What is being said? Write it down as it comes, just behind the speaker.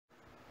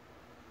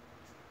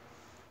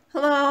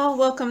Hello,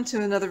 welcome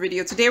to another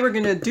video. Today we're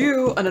gonna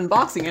do an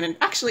unboxing, and it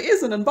actually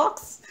is an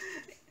unbox.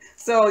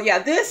 So yeah,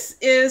 this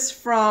is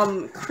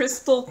from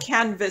Crystal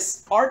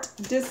Canvas Art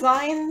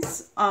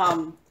Designs.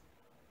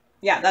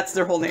 Yeah, that's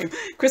their whole name.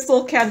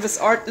 Crystal Canvas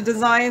Art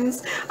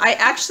Designs. I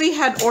actually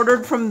had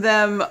ordered from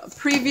them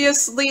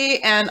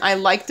previously, and I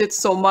liked it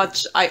so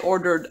much I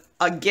ordered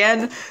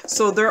again.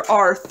 So there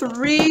are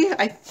three.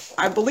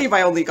 I believe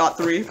I only got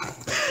three.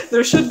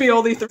 There should be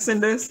only three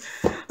in this.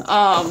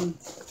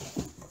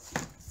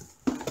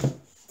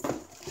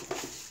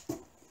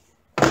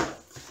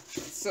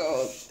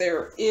 So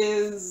there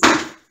is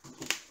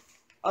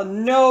a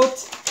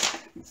note.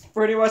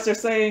 Pretty much they're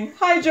saying,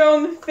 "Hi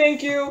Joan,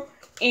 thank you,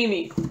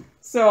 Amy."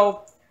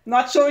 So I'm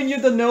not showing you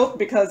the note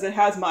because it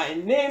has my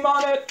name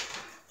on it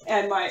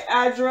and my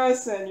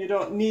address, and you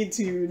don't need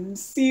to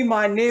see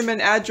my name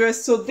and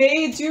address. So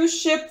they do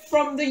ship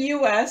from the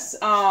US,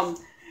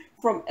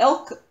 from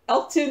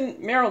Elkton,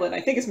 Maryland.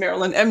 I think it's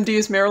Maryland. MD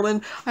is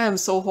Maryland. I am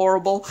so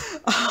horrible.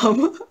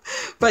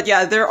 But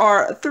yeah, there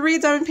are 3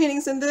 diamond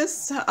paintings in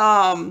this.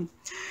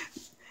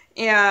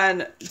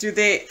 And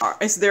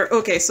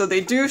okay, so they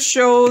do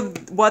show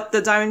what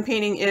the diamond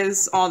painting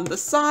is on the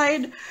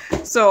side.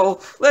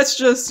 So let's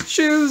just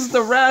choose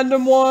the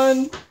random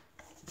one.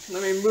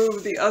 Let me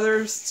move the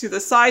others to the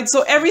side.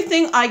 So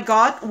everything I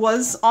got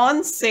was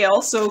on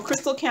sale. So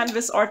Crystal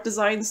Canvas Art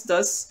Designs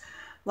does,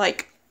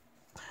 like,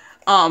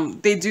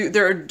 they do,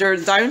 their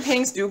diamond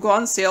paintings do go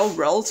on sale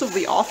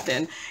relatively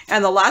often.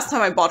 And the last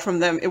time I bought from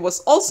them, it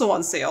was also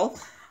on sale.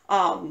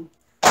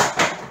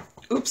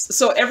 Oops,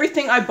 so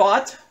everything I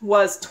bought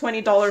was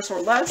 $20 or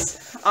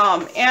less,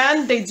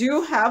 and they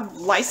do have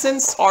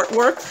licensed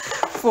artwork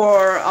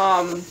for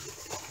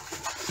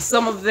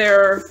some of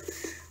their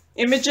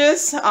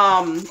images.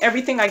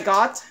 Everything I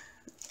got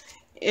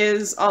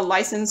is a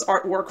licensed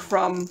artwork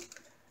from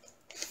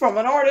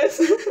an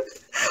artist,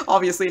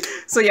 obviously.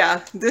 So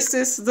yeah, this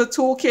is the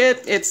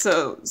toolkit. It's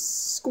a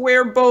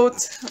square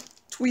boat,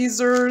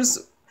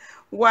 tweezers,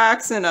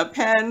 wax, and a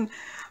pen.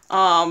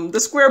 The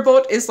square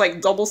boat is like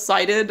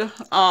double-sided,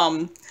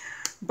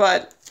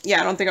 but yeah,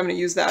 I don't think I'm going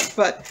to use that.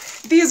 But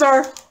these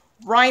are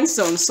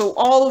rhinestones. So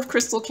all of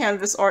Crystal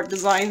Canvas Art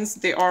Designs,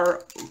 they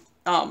are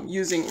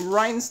using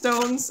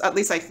rhinestones. At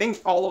least I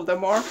think all of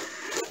them are.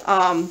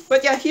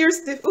 But yeah,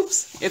 here's the,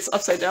 oops, it's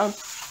upside down.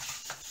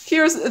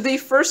 Here's the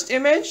first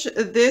image.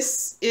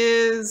 This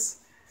is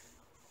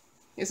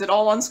it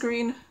all on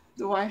screen?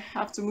 Do I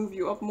have to move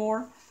you up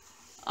more?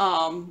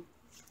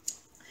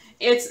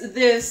 It's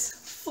this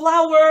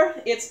flower.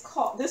 It's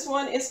called, this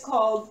one is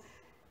called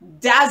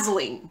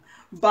Dazzling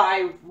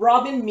by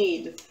Robin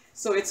Mead.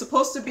 So it's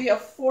supposed to be a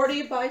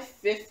 40 by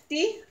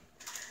 50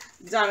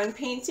 diamond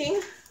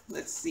painting.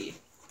 Let's see.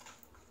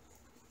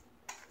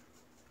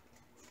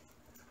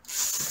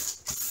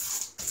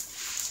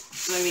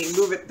 Let me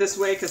move it this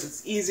way because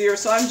it's easier.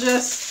 So I'm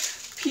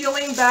just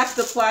peeling back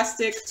the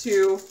plastic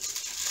to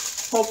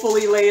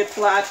hopefully lay it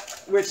flat,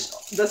 which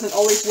doesn't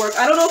always work.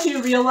 I don't know if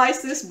you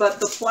realize this, but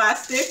the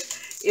plastic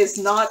is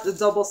not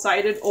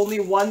double-sided. Only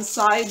one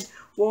side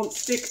won't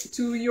stick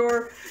to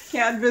your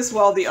canvas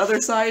while the other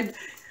side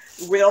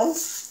will.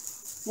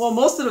 Well,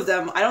 most of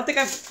them. I don't think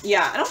I've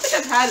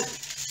had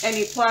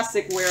any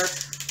plastic where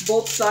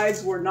both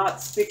sides were not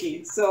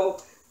sticky.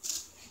 So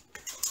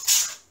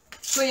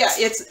yeah,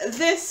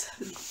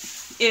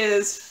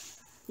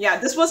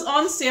 this was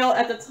on sale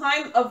at the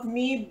time of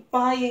me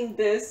buying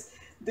this.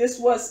 This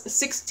was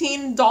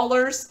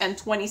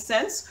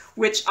 $16.20,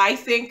 which I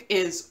think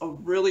is a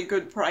really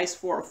good price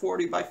for a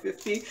 40 by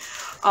 50.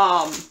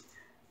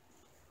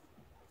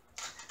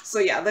 So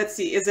yeah, let's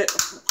see. Is it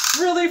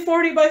really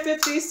 40 by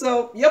 50?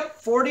 So, yep,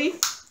 40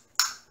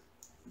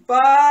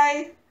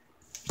 by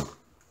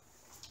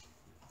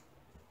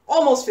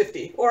almost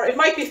 50. Or it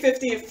might be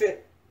 50 if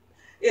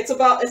it's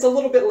a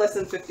little bit less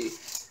than 50.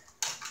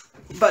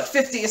 But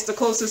 50 is the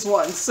closest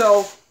one.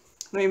 So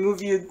let me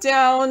move you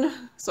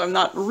down so I'm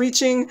not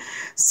reaching.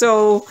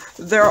 So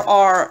there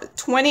are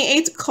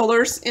 28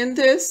 colors in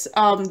this.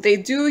 They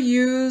do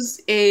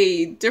use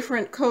a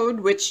different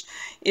code, which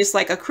is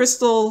like a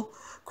crystal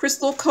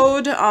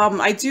code.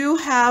 I do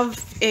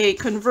have a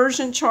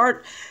conversion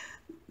chart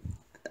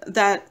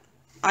that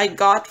I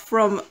got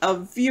from a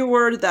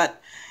viewer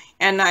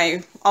and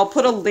I'll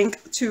put a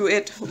link to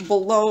it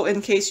below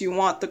in case you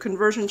want the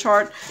conversion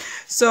chart.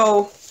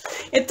 So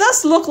it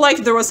does look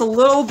like there was a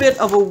little bit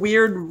of a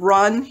weird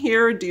run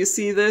here. Do you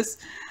see this?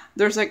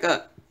 There's like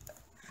a,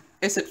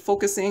 is it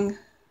focusing?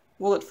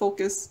 Will it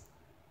focus?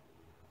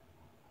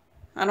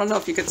 I don't know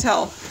if you could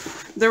tell.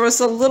 There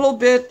was a little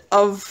bit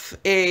of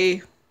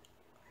a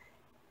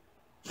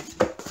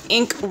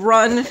ink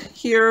run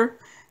here.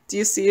 Do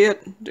you see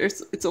it?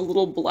 It's a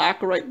little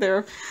black right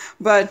there.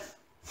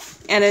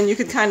 And then you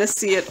could kind of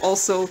see it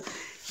also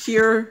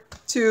here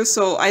too.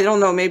 So I don't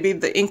know, maybe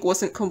the ink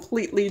wasn't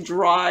completely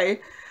dry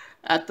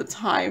at the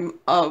time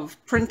of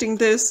printing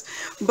this,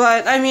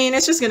 but I mean,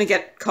 it's just gonna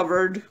get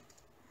covered.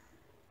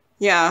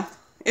 Yeah,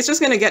 it's just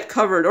gonna get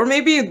covered, or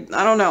maybe,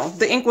 I don't know,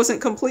 the ink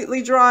wasn't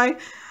completely dry.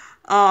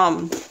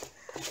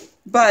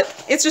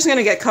 but it's just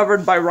gonna get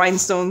covered by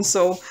rhinestones,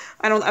 so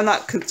I'm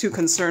not too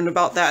concerned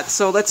about that.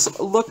 So let's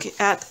look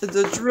at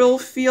the drill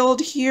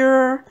field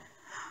here.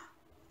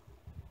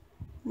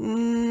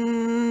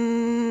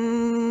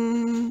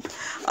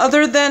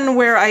 Other than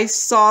where I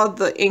saw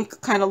the ink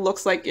kind of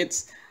looks like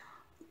it's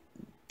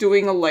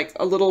doing a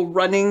little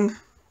running,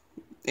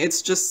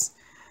 it's just,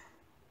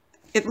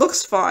 it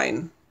looks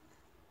fine.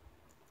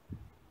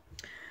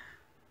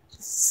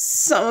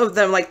 Some of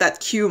them, like that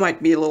Q,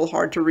 might be a little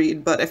hard to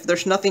read, but if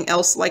there's nothing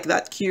else like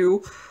that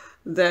Q,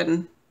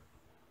 then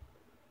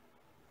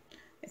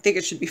I think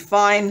it should be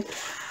fine.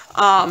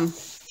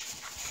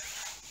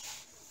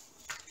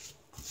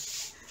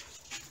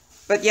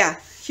 But yeah,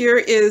 here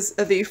is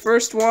the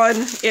first one.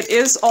 It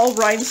is all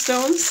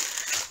rhinestones.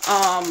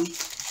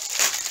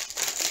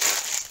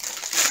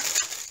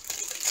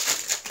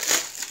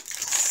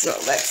 So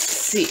let's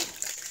see.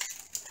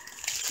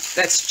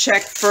 Let's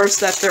check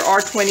first that there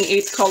are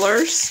 28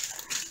 colors.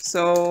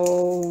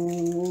 So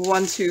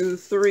 1, 2,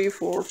 3,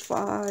 4,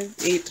 5,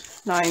 8,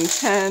 9,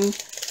 10,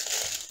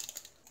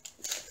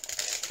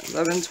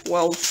 11,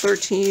 12,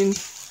 13,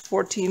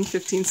 14,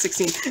 15,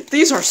 16.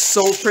 These are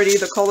so pretty,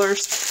 the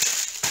colors.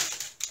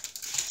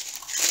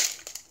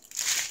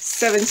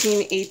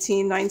 17,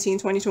 18, 19,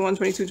 20, 21,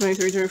 22,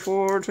 23,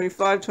 24,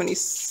 25,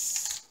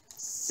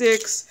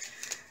 26,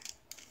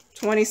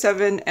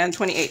 27, and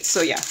 28.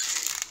 So yeah,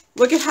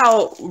 look at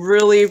how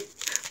really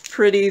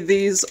pretty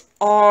these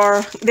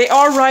are. They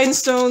are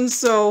rhinestones,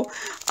 so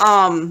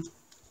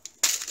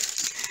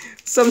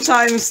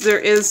sometimes there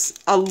is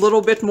a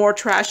little bit more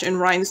trash in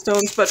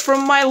rhinestones, but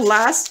from my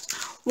last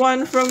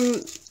one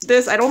from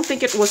this, I don't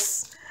think it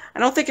was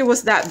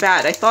that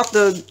bad. I thought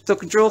the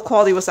drill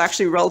quality was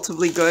actually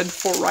relatively good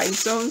for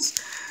rhinestones.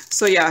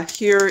 So yeah,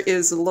 here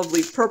is a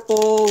lovely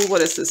purple.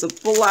 What is this? A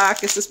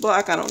black? Is this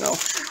black? I don't know.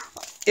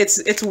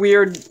 It's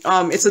weird.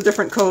 It's a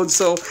different code,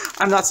 so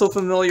I'm not so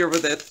familiar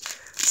with it.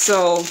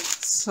 So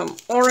some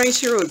orange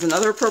here with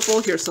another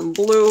purple. Here's some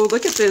blue.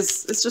 Look at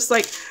this. It's just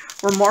like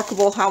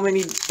remarkable how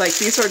many, like,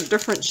 these are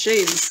different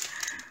shades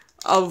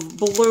of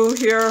blue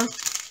here.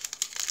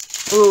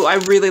 Ooh, I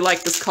really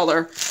like this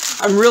color.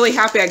 I'm really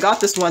happy I got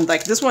this one.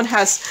 Like, this one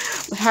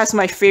has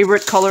my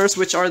favorite colors,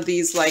 which are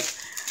these like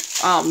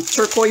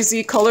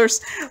turquoisey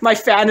colors. My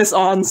fan is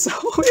on, so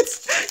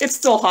it's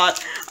still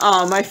hot.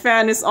 My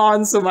fan is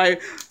on, so my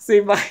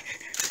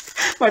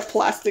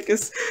plastic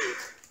is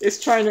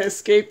trying to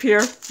escape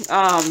here.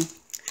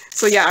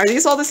 So yeah, are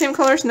these all the same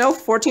colors? No,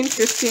 14,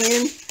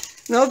 15.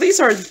 No,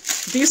 these are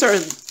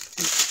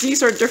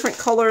different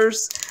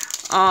colors.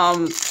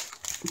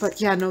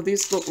 But yeah, no,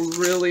 these look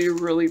really,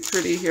 really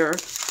pretty here.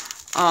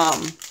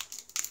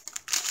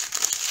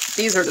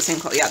 These are the same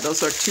color. Yeah,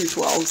 those are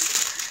 212s.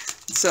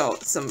 So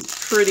some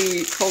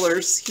pretty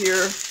colors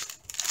here.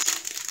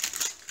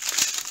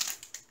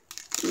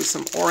 Ooh,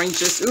 some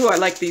oranges. Ooh, I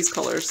like these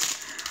colors.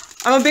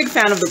 I'm a big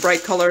fan of the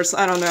bright colors.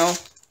 I don't know.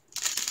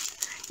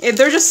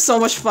 They're just so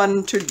much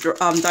fun to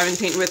diamond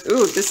paint with.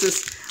 Ooh, this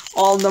is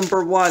all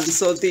 #1.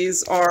 So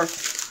these are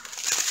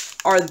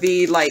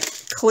the like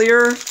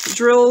clear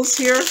drills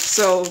here.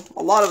 So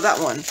a lot of that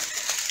one.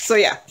 So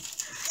yeah,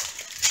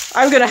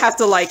 I'm gonna have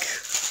to like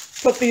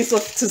put these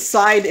to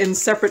side in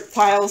separate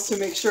piles to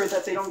make sure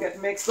that they don't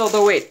get mixed.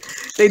 Although wait,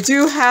 they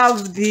do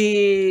have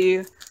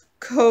the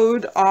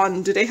code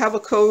on. Do they have a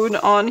code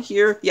on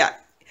here? Yeah,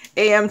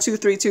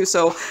 AM232.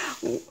 So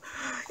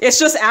it's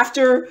just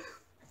after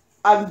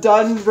I'm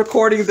done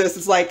recording this,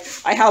 it's like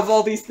I have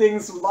all these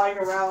things lying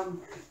around.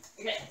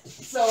 Okay,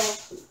 so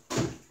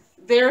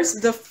there's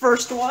the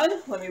first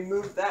one. Let me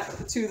move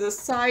that to the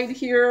side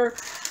here.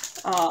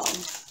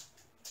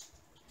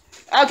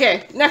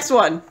 Okay, next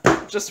one.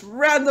 Just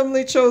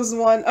randomly chose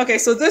one. Okay,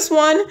 so this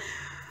one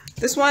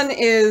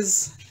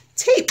is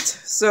taped.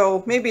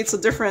 So maybe it's a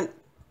different.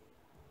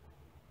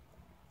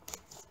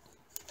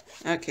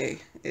 Okay,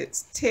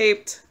 it's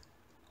taped.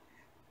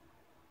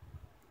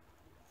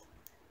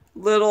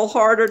 Little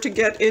harder to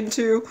get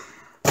into.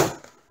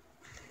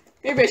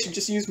 Maybe I should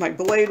just use my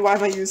blade. Why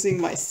am I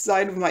using my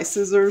side of my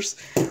scissors?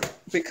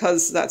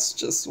 Because that's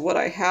just what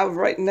I have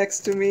right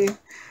next to me.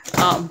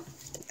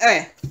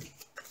 Okay.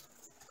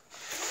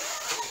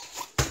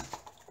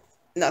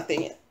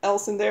 Nothing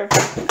else in there.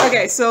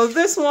 Okay, so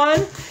this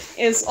one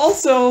is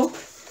also,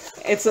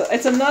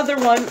 it's another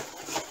one,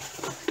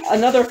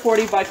 another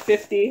 40 by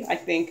 50, I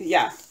think.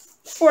 Yeah,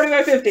 40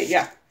 by 50,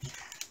 yeah.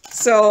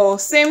 So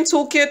same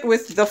toolkit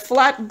with the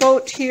flat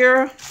boat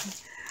here,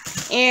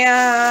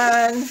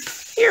 and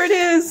here it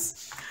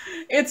is.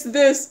 It's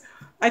this,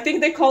 I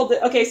think they called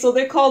it, okay, so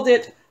they called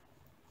it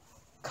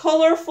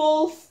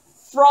Colorful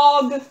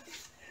Frog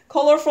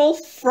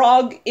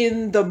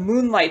in the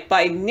Moonlight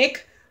by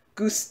Nick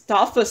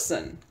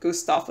Gustafsson.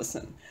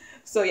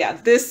 So yeah,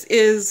 this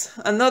is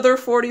another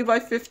 40 by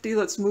 50.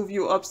 Let's move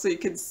you up so you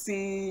can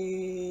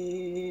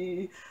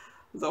see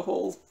the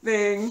whole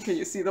thing. Can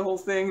you see the whole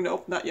thing?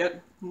 Nope, not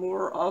yet.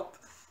 More up.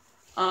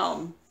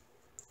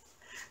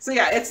 So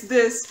yeah, it's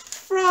this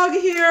frog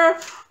here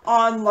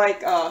on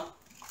like a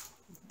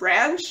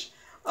branch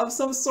of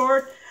some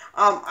sort.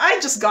 I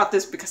just got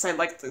this because I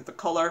liked the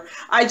color.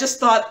 I just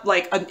thought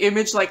like an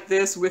image like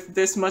this with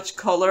this much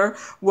color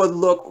would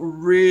look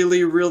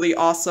really, really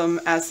awesome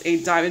as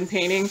a diamond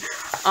painting.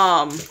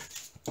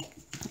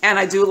 And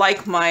I do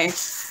like my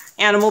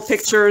animal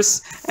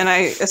pictures, and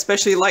I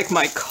especially like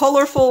my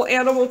colorful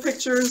animal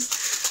pictures.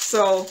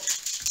 So,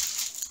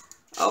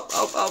 up,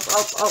 up, up,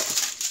 up, up.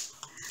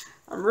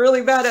 I'm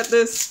really bad at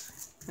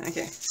this.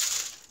 Okay.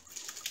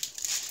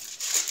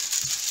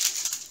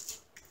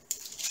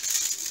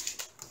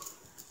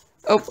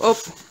 Up, up.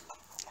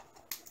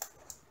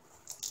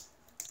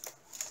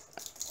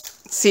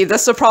 See,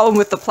 that's the problem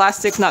with the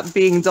plastic not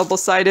being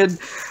double-sided,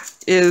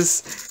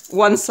 is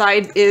one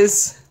side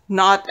is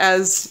not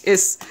as,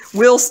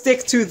 will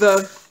stick to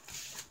the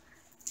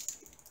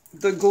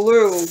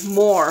glue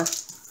more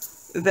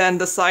than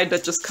the side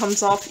that just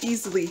comes off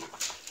easily.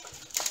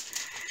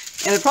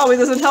 And it probably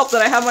doesn't help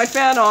that I have my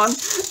fan on.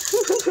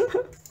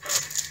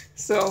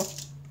 So,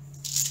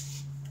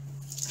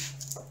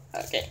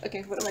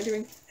 okay, what am I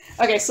doing?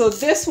 Okay, so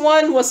this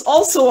one was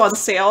also on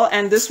sale,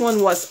 and this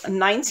one was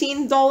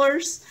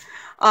 $19.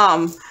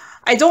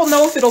 I don't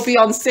know if it'll be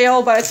on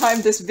sale by the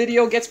time this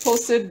video gets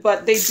posted,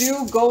 but they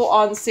do go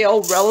on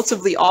sale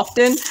relatively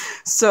often.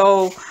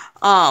 So,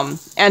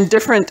 and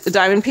different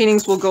diamond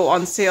paintings will go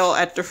on sale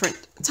at different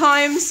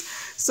times.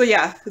 So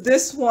yeah,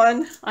 this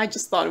one, I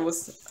just thought it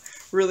was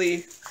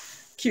really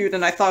cute,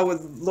 and I thought it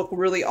would look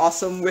really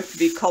awesome with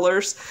the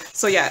colors.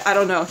 So yeah, I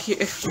don't know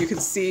if you can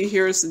see,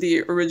 here's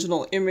the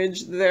original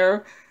image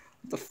there,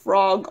 the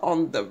frog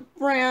on the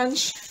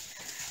branch.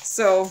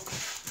 So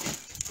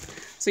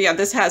yeah,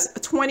 this has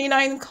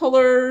 29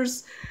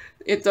 colors.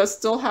 It does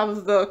still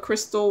have the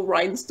crystal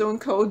rhinestone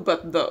code,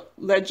 but the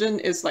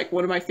legend is like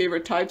one of my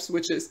favorite types,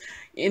 which is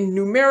in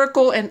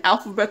numerical and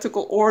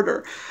alphabetical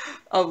order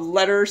of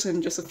letters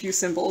and just a few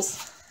symbols.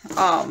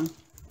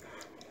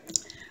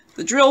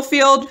 The drill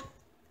field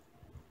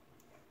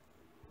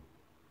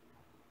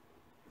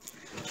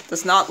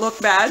does not look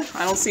bad.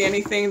 I don't see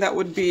anything that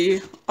would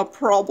be a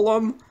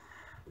problem.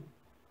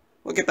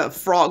 Look at that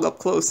frog up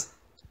close.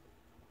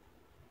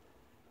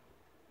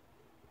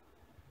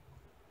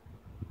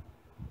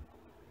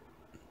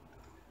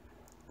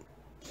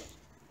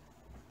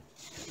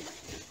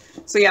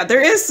 So yeah,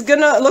 there is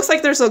looks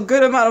like there's a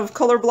good amount of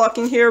color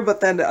blocking here, but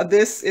then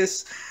this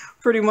is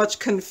pretty much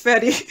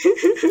confetti.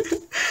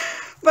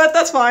 But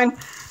that's fine.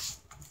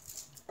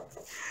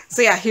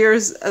 So yeah,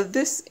 here's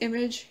this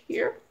image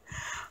here.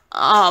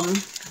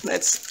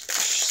 Let's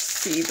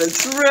see the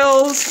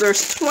drills.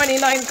 There's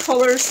 29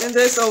 colors in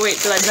this. Oh wait,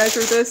 did I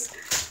measure this?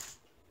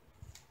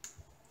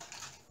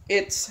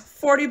 It's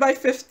 40 by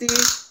 50.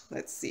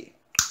 Let's see.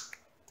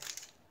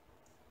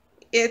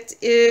 It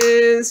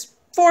is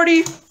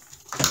 40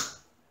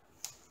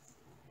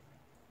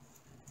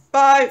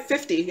 by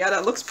 50. Yeah,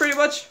 that looks pretty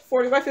much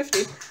 40 by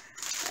 50.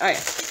 Oh yeah.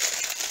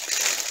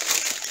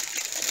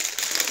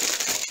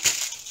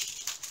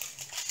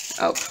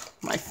 Oh,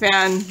 my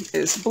fan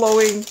is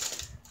blowing.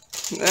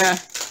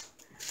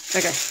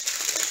 Okay.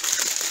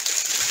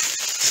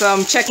 So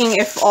I'm checking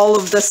if all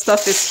of the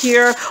stuff is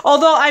here.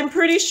 Although I'm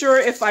pretty sure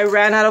if I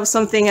ran out of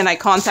something and I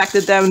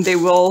contacted them, they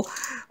will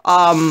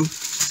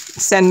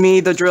send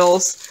me the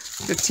drills.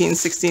 15,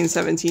 16,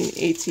 17,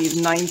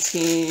 18,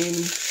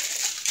 19,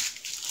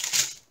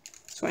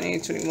 20,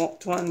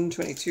 21,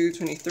 22,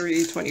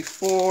 23,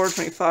 24,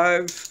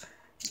 25,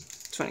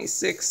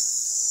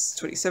 26,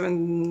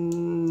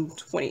 27,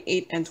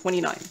 28, and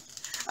 29.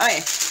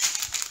 Okay.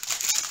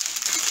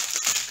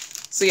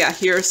 So yeah,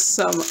 here's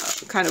some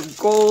kind of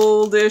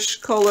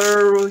goldish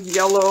color,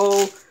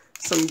 yellow,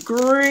 some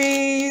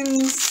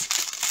greens,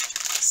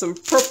 some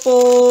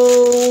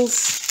purples,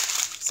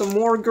 some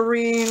more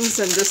greens,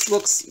 and this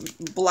looks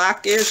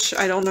blackish.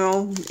 I don't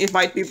know, it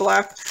might be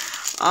black.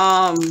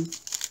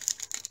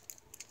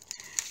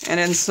 And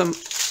then some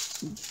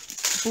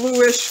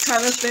bluish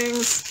kind of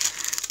things.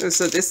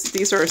 So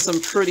these are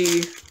some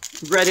pretty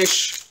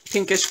reddish,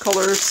 pinkish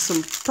colors,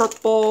 some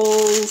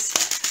purples,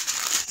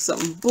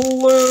 some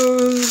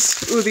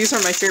blues. Ooh, these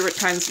are my favorite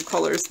kinds of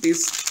colors.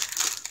 These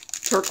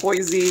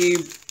turquoisey,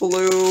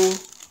 blue,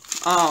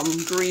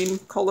 green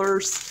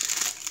colors.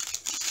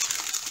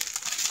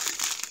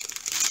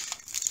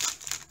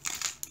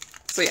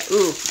 So yeah,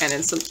 ooh, and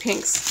then some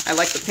pinks. I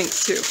like the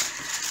pinks too.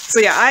 So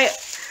yeah,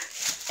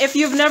 if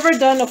you've never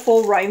done a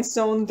full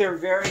rhinestone,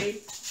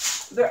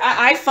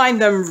 I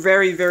find them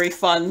very, very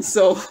fun.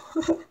 So,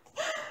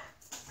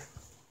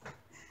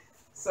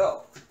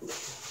 so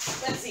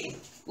let's see.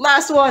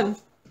 Last one.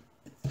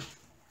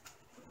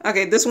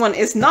 Okay, this one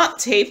is not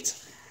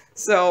taped,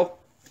 so.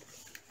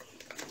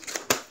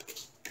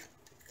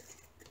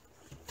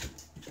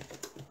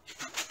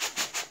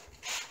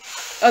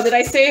 Oh, did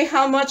I say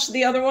how much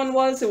the other one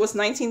was? It was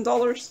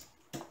 $19.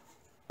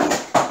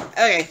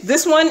 Okay,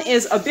 this one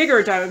is a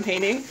bigger diamond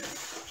painting.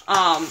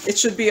 It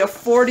should be a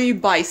 40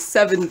 by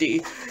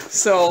 70.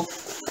 So,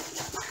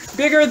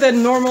 bigger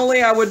than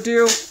normally I would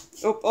do.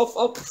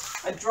 Oh,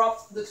 I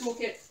dropped the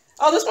toolkit.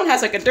 Oh, this one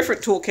has like a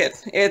different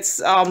toolkit. It's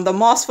the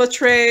MOSFET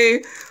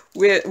tray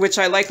which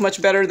I like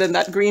much better than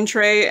that green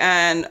tray,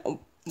 and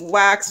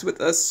wax with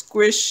a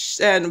squish,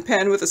 and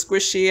pen with a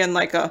squishy, and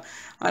like a,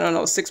 I don't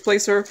know,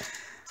 6-placer.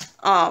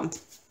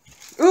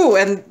 Ooh,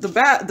 and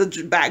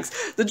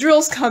the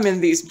drills come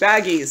in these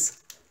baggies.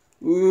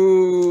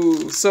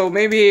 Ooh, so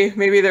maybe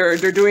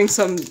they're doing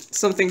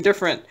something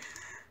different.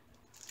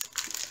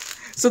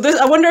 So this,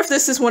 I wonder if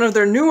this is one of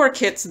their newer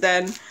kits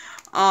then,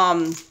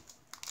 and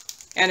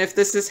if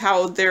this is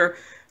how they're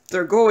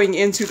going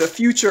into the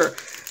future.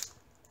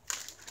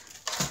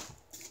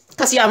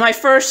 Cause yeah, the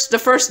first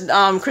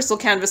crystal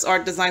canvas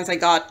art designs I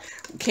got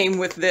came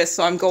with this,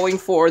 so I'm going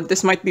for,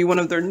 this might be one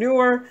of their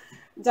newer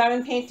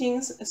diamond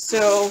paintings.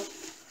 So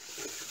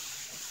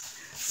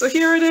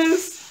here it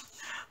is.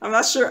 I'm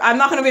not sure, I'm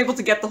not going to be able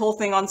to get the whole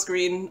thing on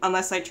screen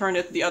unless I turn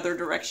it the other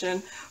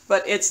direction,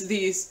 but it's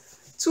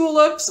these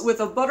tulips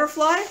with a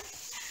butterfly.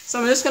 So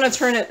I'm just going to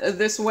turn it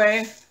this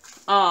way,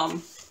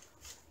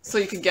 so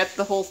you can get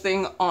the whole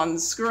thing on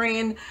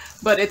screen.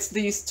 But it's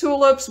these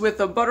tulips with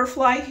a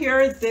butterfly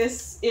here.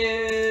 This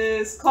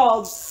is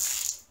called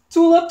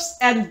Tulips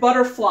and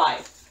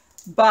Butterfly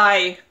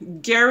by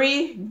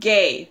Gary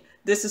Gay.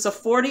 This is a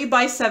 40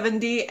 by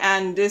 70,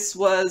 and this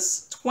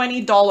was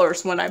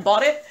 $20 when I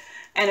bought it,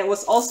 and it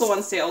was also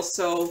on sale.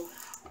 So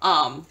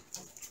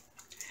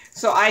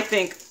so I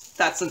think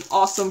that's an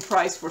awesome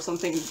price for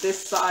something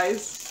this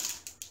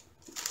size.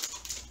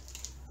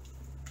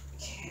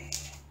 Okay.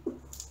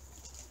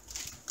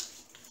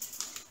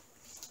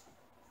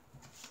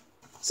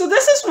 So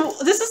this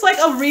is like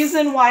a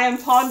reason why I'm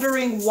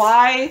pondering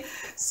why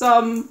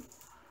some,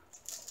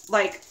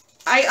 like,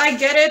 I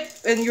get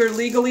it, and you're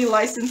legally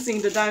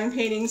licensing the diamond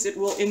paintings, it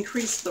will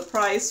increase the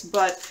price,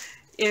 but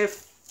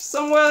if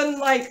someone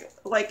like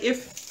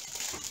if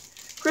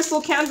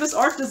Crystal Canvas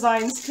Art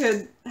Designs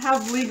could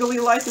have legally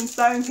licensed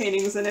diamond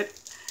paintings in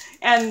it,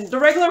 and the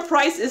regular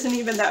price isn't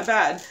even that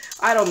bad,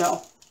 I don't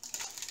know.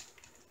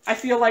 I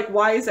feel like,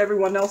 why is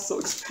everyone else so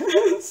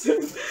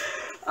expensive?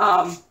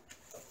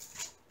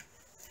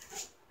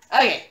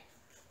 Okay.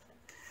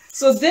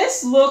 So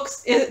this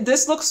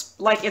looks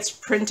like it's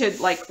printed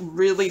like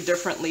really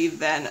differently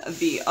than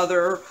the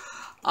other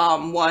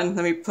one.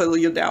 Let me pull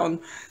you down.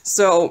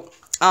 So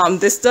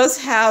this does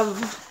have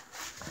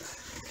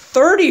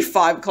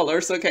 35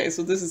 colors. Okay,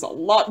 so this is a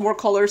lot more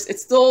colors.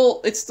 It's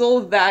still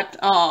that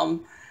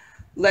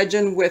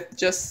legend with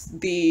just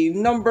the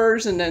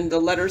numbers and then the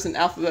letters in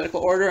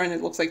alphabetical order, and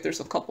it looks like there's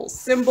a couple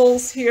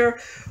symbols here.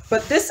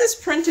 But this is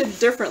printed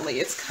differently.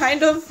 It's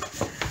kind of,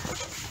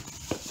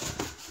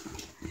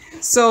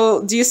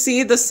 so do you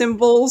see the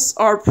symbols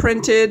are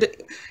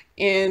printed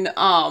in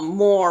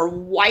more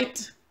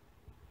white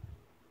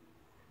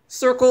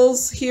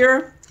circles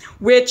here,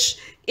 which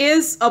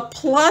is a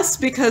plus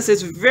because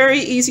it's very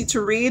easy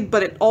to read,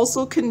 but it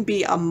also can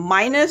be a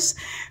minus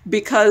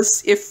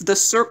because if the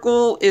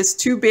circle is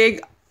too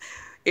big,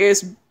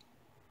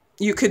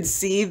 you could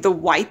see the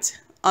white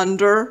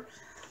under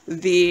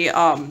the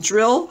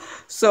drill.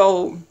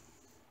 So,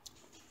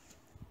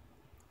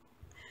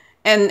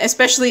 and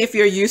especially if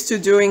you're used to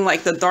doing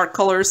like the dark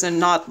colors and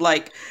not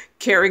like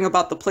caring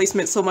about the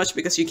placement so much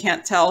because you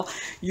can't tell,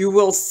 you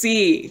will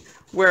see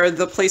where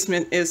the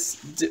placement is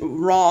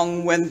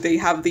wrong when they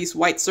have these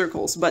white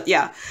circles. But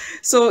yeah,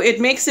 so it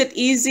makes it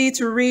easy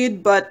to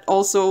read, but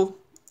also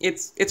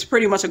it's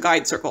pretty much a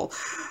guide circle.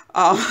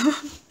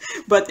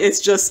 But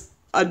it's just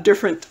a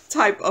different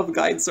type of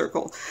guide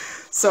circle.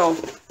 So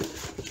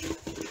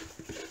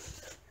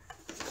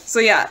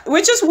yeah,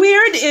 which is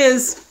weird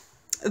is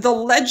the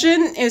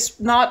legend is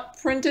not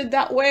printed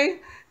that way.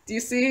 Do you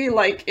see,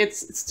 like, it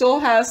still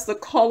has the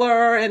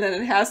color and then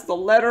it has the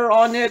letter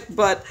on it,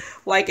 but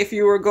like if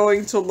you were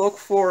going to look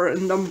for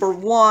number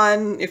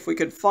 1, if we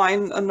could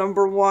find a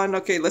number 1,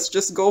 okay, let's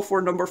just go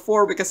for number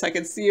 4 because I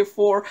can see a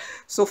 4.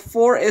 So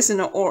 4 is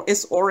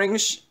is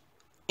orange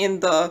in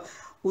the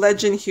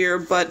legend here,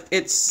 but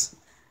it's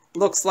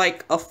looks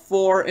like a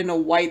 4 in a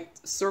white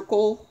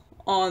circle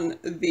on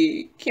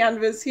the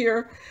canvas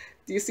here.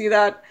 Do you see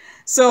that?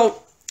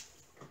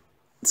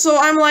 So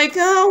I'm like,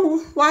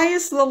 oh, why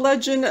is the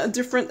legend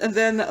different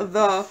than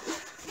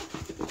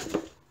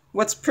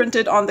what's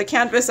printed on the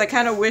canvas? I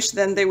kind of wish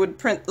then they would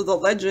print the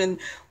legend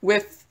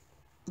with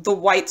the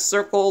white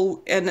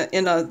circle in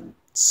a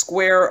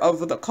square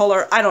of the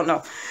color. I don't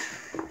know.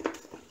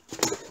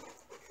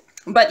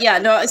 But yeah,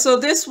 no, so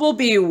this will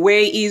be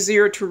way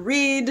easier to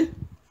read.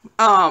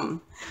 I'm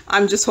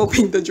just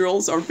hoping the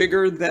drills are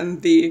bigger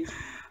than the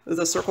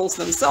circles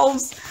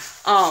themselves.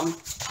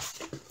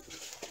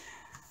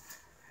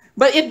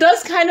 But it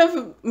does kind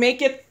of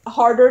make it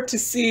harder to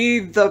see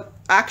the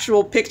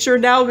actual picture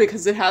now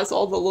because it has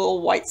all the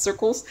little white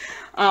circles.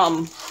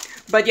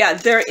 But yeah,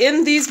 they're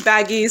in these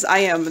baggies. I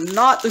am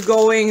not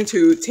going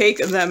to take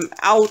them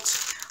out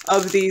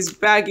of these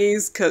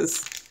baggies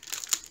because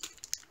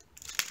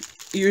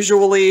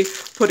usually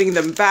putting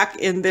them back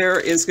in there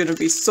is going to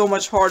be so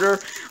much harder.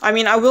 I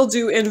mean, I will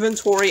do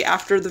inventory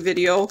after the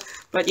video,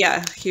 but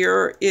yeah,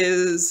 here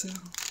is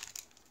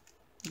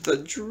the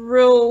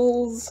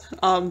drills.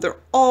 They're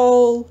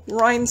all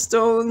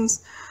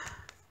rhinestones.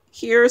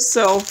 here.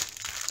 So,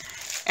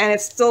 and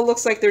it still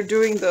looks like they're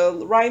doing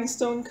the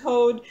rhinestone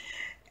code.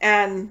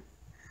 And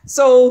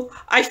so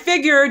I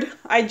figured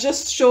I'd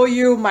just show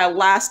you my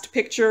last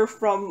picture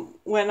from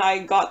when I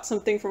got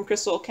something from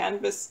Crystal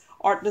Canvas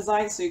Art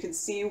Design, so you can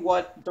see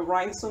what the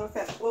rhinestone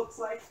effect looks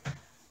like.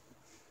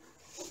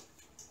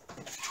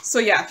 So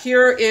yeah,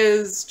 here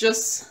is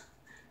just,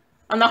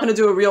 I'm not going to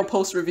do a real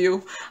post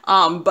review,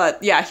 but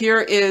yeah,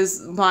 here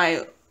is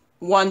my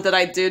one that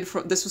I did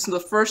from, this was the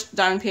first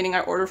diamond painting I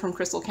ordered from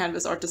Crystal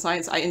Canvas Art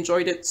Designs. I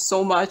enjoyed it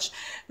so much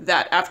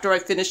that after I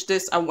finished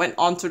this, I went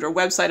onto their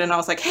website and I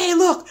was like, hey,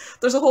 look,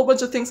 there's a whole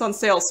bunch of things on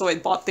sale. So I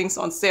bought things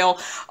on sale.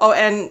 Oh,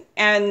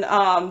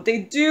 and they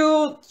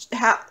do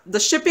have,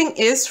 the shipping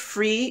is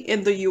free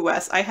in the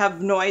US. I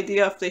have no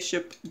idea if they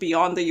ship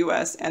beyond the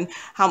US and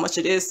how much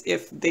it is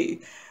if they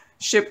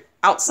ship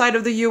outside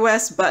of the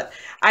US, but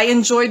I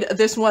enjoyed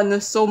this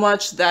one so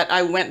much that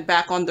I went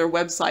back on their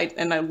website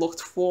and I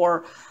looked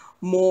for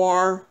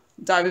more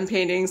diamond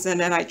paintings, and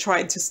then I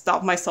tried to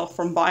stop myself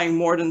from buying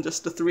more than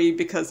just the 3,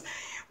 because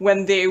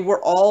when they were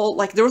all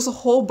like, there was a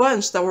whole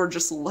bunch that were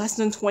just less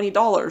than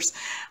 $20.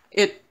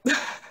 It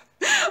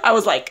I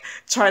was like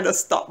trying to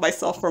stop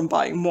myself from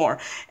buying more.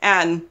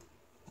 And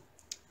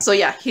so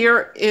yeah,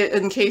 here,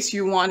 in case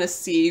you want to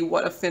see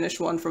what a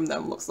finished one from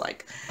them looks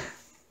like.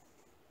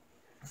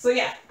 So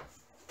yeah.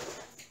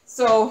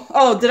 So,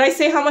 oh, did I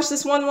say how much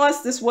this one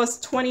was? This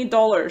was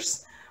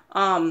 $20.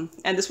 And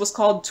this was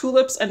called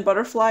Tulips and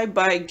Butterfly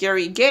by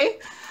Gary Gay.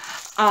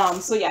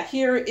 So yeah,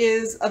 here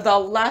is the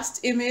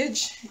last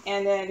image,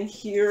 and then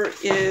here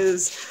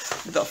is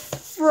the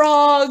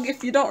frog,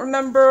 if you don't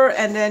remember,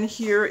 and then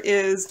here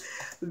is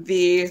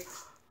the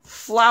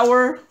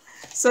flower.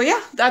 So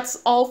yeah,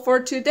 that's all for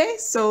today.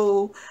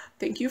 So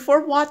thank you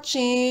for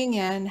watching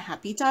and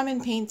happy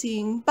diamond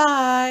painting.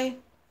 Bye!